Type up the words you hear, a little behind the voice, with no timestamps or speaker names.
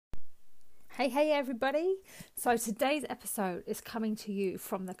Hey everybody. So today's episode is coming to you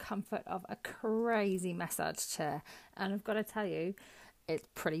from the comfort of a crazy massage chair, and I've got to tell you, it's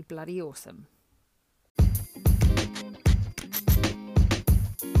pretty bloody awesome.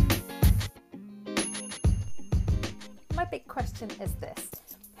 My big question is this: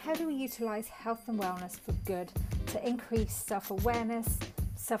 how do we utilize health and wellness for good to increase self-awareness,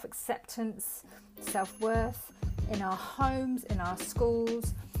 self-acceptance, self-worth in our homes, in our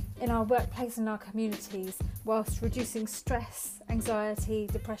schools, in our workplace and our communities, whilst reducing stress, anxiety,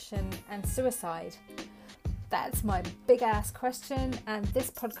 depression and suicide? That's my big ass question, and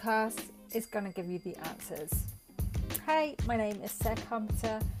this podcast is going to give you the answers. Hey, my name is Sarah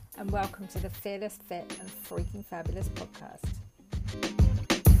Carpenter, and welcome to the Fearless, Fit and Freaking Fabulous podcast.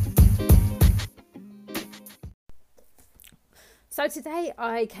 So today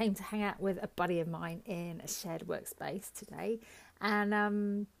I came to hang out with a buddy of mine in a shared workspace today,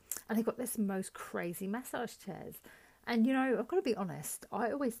 and they've got this most crazy massage chairs. And you know, I've got to be honest,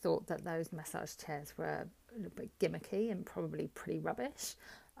 I always thought that those massage chairs were a little bit gimmicky and probably pretty rubbish.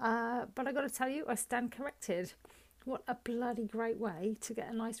 But I got to tell you, I stand corrected. What a bloody great way to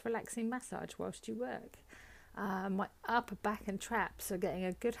get a nice relaxing massage whilst you work. My upper back and traps are getting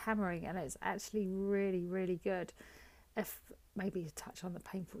a good hammering, and it's actually really, really good, if maybe a touch on the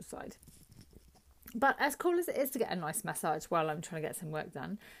painful side. But as cool as it is to get a nice massage while I'm trying to get some work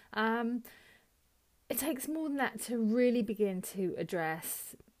done, it takes more than that to really begin to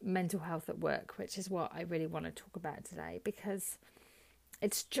address mental health at work, which is what I really want to talk about today, because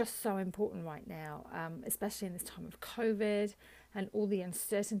it's just so important right now, especially in this time of COVID and all the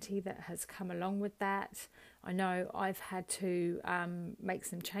uncertainty that has come along with that. I know I've had to make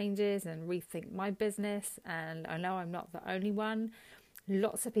some changes and rethink my business, and I know I'm not the only one.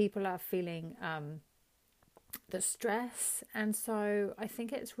 Lots of people are feeling the stress, and so I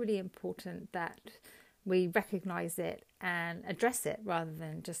think it's really important that we recognise it and address it, rather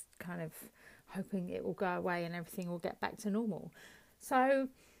than just kind of hoping it will go away and everything will get back to normal. So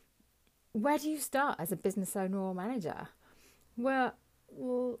where do you start as a business owner or manager? Well,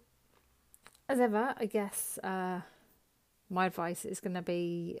 as ever, I guess my advice is going to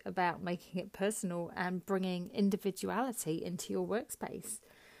be about making it personal and bringing individuality into your workspace.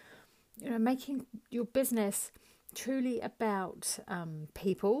 You know, making your business truly about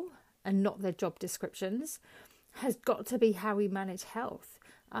people and not their job descriptions has got to be how we manage health,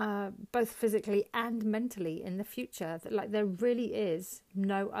 both physically and mentally in the future. Like, there really is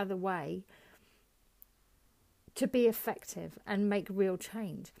no other way to be effective and make real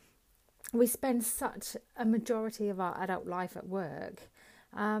change. We spend such a majority of our adult life at work.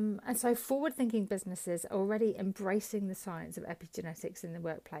 And so forward-thinking businesses are already embracing the science of epigenetics in the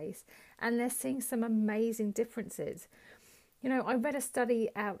workplace, and they're seeing some amazing differences. You know, I read a study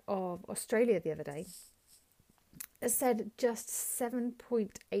out of Australia the other day. It said just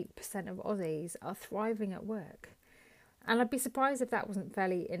 7.8% of Aussies are thriving at work. And I'd be surprised if that wasn't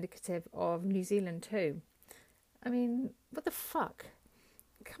fairly indicative of New Zealand too. I mean, what the fuck?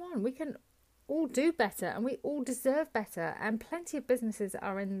 Come on, we can all do better, and we all deserve better, and plenty of businesses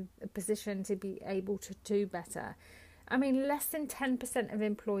are in a position to be able to do better. I mean, less than 10% of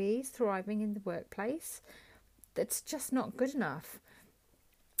employees thriving in the workplace, that's just not good enough.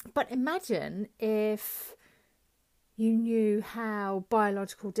 But imagine if you knew how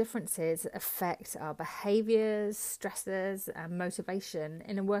biological differences affect our behaviours, stresses and motivation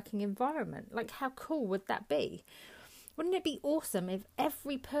in a working environment. Like, how cool would that be? Wouldn't it be awesome if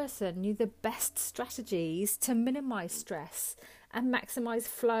every person knew the best strategies to minimise stress and maximise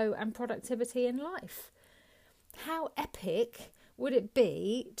flow and productivity in life? How epic would it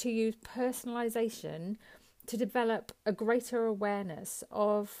be to use personalisation to develop a greater awareness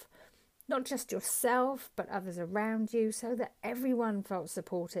of not just yourself but others around you, so that everyone felt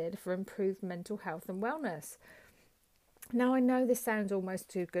supported for improved mental health and wellness? Now, I know this sounds almost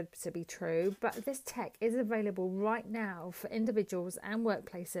too good to be true, but this tech is available right now for individuals and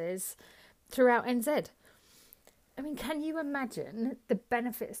workplaces throughout NZ. I mean, can you imagine the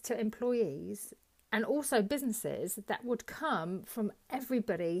benefits to employees and also businesses that would come from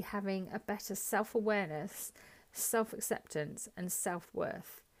everybody having a better self-awareness, self-acceptance and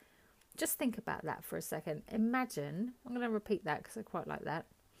self-worth? Just think about that for a second. Imagine, I'm going to repeat that because I quite like that.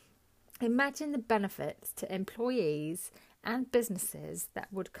 Imagine the benefits to employees and businesses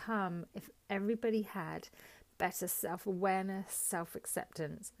that would come if everybody had better self-awareness,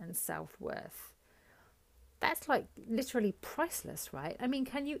 self-acceptance and self-worth. That's like literally priceless, right? I mean,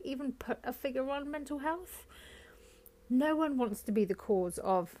 can you even put a figure on mental health? No one wants to be the cause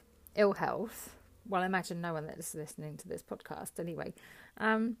of ill health. Well, I imagine no one that is listening to this podcast anyway.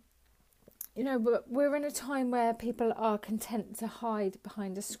 But we're in a time where people are content to hide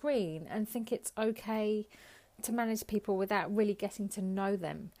behind a screen and think it's okay to manage people without really getting to know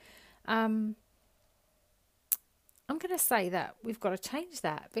them. I'm going to say that we've got to change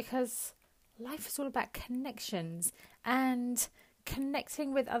that, because life is all about connections and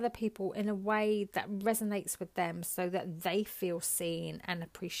connecting with other people in a way that resonates with them so that they feel seen and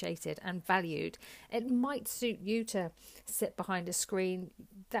appreciated and valued. It might suit you to sit behind a screen.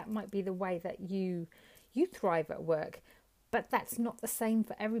 That might be the way that you thrive at work, but that's not the same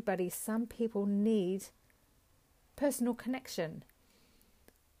for everybody. Some people need personal connection,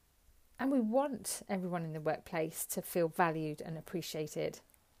 and we want everyone in the workplace to feel valued and appreciated.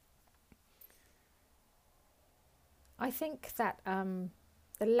 I think that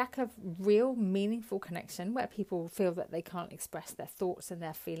the lack of real meaningful connection, where people feel that they can't express their thoughts and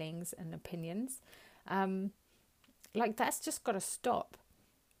their feelings and opinions, that's just got to stop.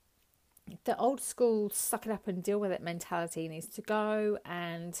 The old school suck it up and deal with it mentality needs to go,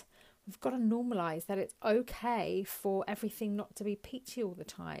 and we've got to normalise that it's okay for everything not to be peachy all the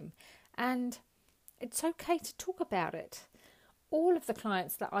time, and it's okay to talk about it. All of the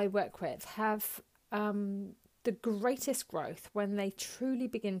clients that I work with have the greatest growth when they truly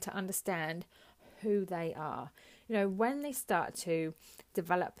begin to understand who they are. When they start to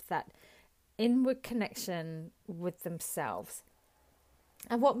develop that inward connection with themselves.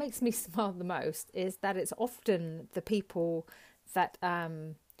 And what makes me smile the most is that it's often the people that,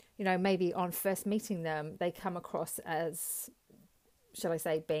 maybe on first meeting them, they come across as, shall I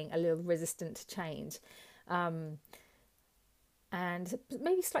say, being a little resistant to change. And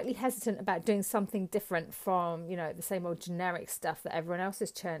maybe slightly hesitant about doing something different from, the same old generic stuff that everyone else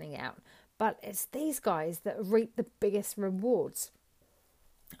is churning out. But it's these guys that reap the biggest rewards.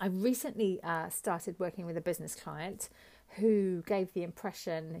 I recently started working with a business client who gave the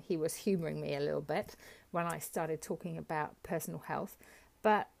impression he was humouring me a little bit when I started talking about personal health.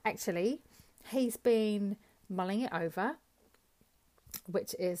 But actually, he's been mulling it over,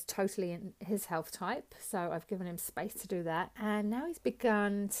 which is totally in his health type. So I've given him space to do that. And now he's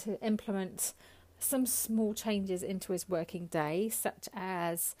begun to implement some small changes into his working day, such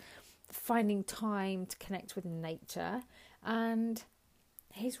as finding time to connect with nature. And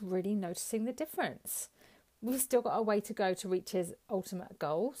he's really noticing the difference. We've still got a way to go to reach his ultimate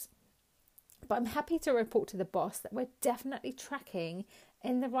goals. But I'm happy to report to the boss that we're definitely tracking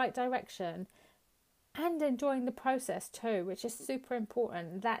in the right direction and enjoying the process too, which is super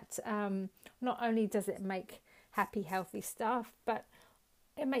important. That not only does it make happy, healthy staff, but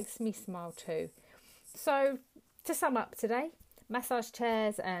it makes me smile too. So to sum up today, massage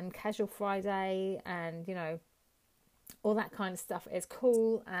chairs and casual Friday and, all that kind of stuff is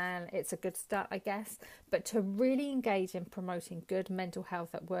cool and it's a good start, I guess. But to really engage in promoting good mental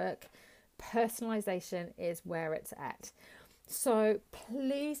health at work, personalisation is where it's at. So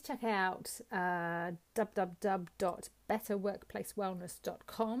please check out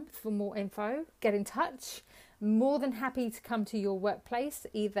www.betterworkplacewellness.com for more info. Get in touch. More than happy to come to your workplace,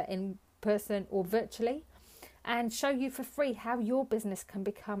 either in person or virtually, and show you for free how your business can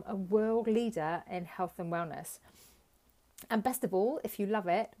become a world leader in health and wellness. And best of all, if you love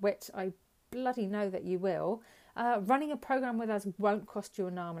it, which I bloody know that you will, running a program with us won't cost you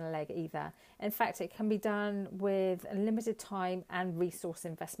an arm and a leg either. In fact, it can be done with a limited time and resource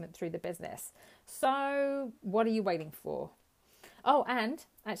investment through the business. So what are you waiting for? Oh, and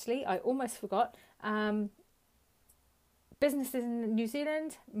actually, I almost forgot, businesses in New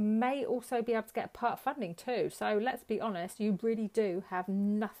Zealand may also be able to get part funding too. So let's be honest, you really do have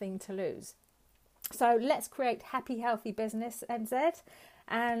nothing to lose. So let's create happy, healthy business, NZ.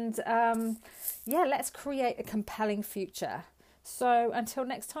 And let's create a compelling future. So until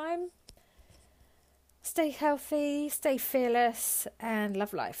next time, stay healthy, stay fearless, and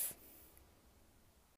love life.